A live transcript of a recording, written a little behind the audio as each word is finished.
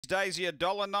Daisy,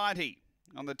 $1.90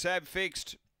 on the tab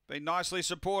fixed. Been nicely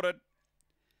supported.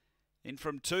 In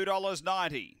from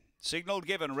 $2.90. Signal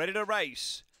given, ready to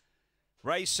race.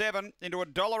 Race 7 into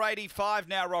 $1.85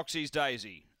 now, Roxy's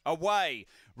Daisy. Away.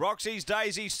 Roxy's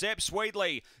Daisy steps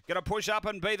sweetly. Going to push up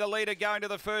and be the leader going to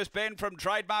the first bend from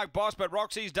Trademark Boss, but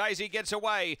Roxy's Daisy gets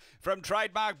away from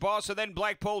Trademark Boss and then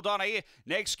Blackpool Donny.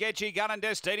 Next, Sketchy Gun and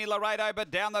Destiny Laredo,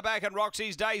 but down the back, and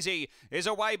Roxy's Daisy is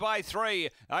away by 3.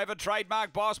 Over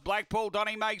Trademark Boss, Blackpool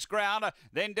Donny makes ground.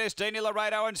 Then Destiny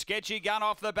Laredo and Sketchy Gun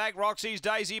off the back. Roxy's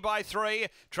Daisy by 3.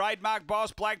 Trademark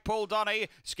Boss, Blackpool Donny,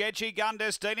 Sketchy Gun,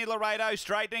 Destiny Laredo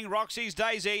straightening Roxy's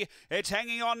Daisy. It's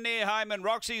hanging on near home, and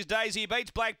Roxy's Daisy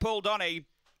beats Blackpool Donny.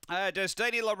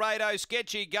 Destiny Laredo,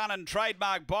 Sketchy Gun and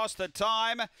Trademark Boss. The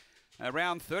time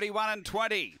around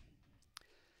 31:20.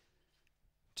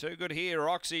 Too good here.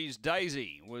 Roxy's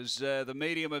Daisy was the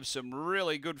medium of some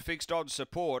really good fixed odds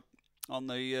support on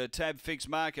the tab fixed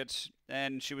markets,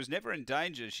 and she was never in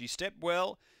danger. She stepped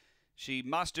well. She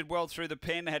mustered well through the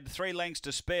pen, had 3 lengths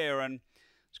to spare, and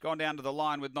it's gone down to the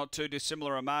line with not too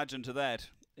dissimilar a margin to that.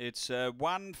 It's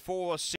 1-4-6.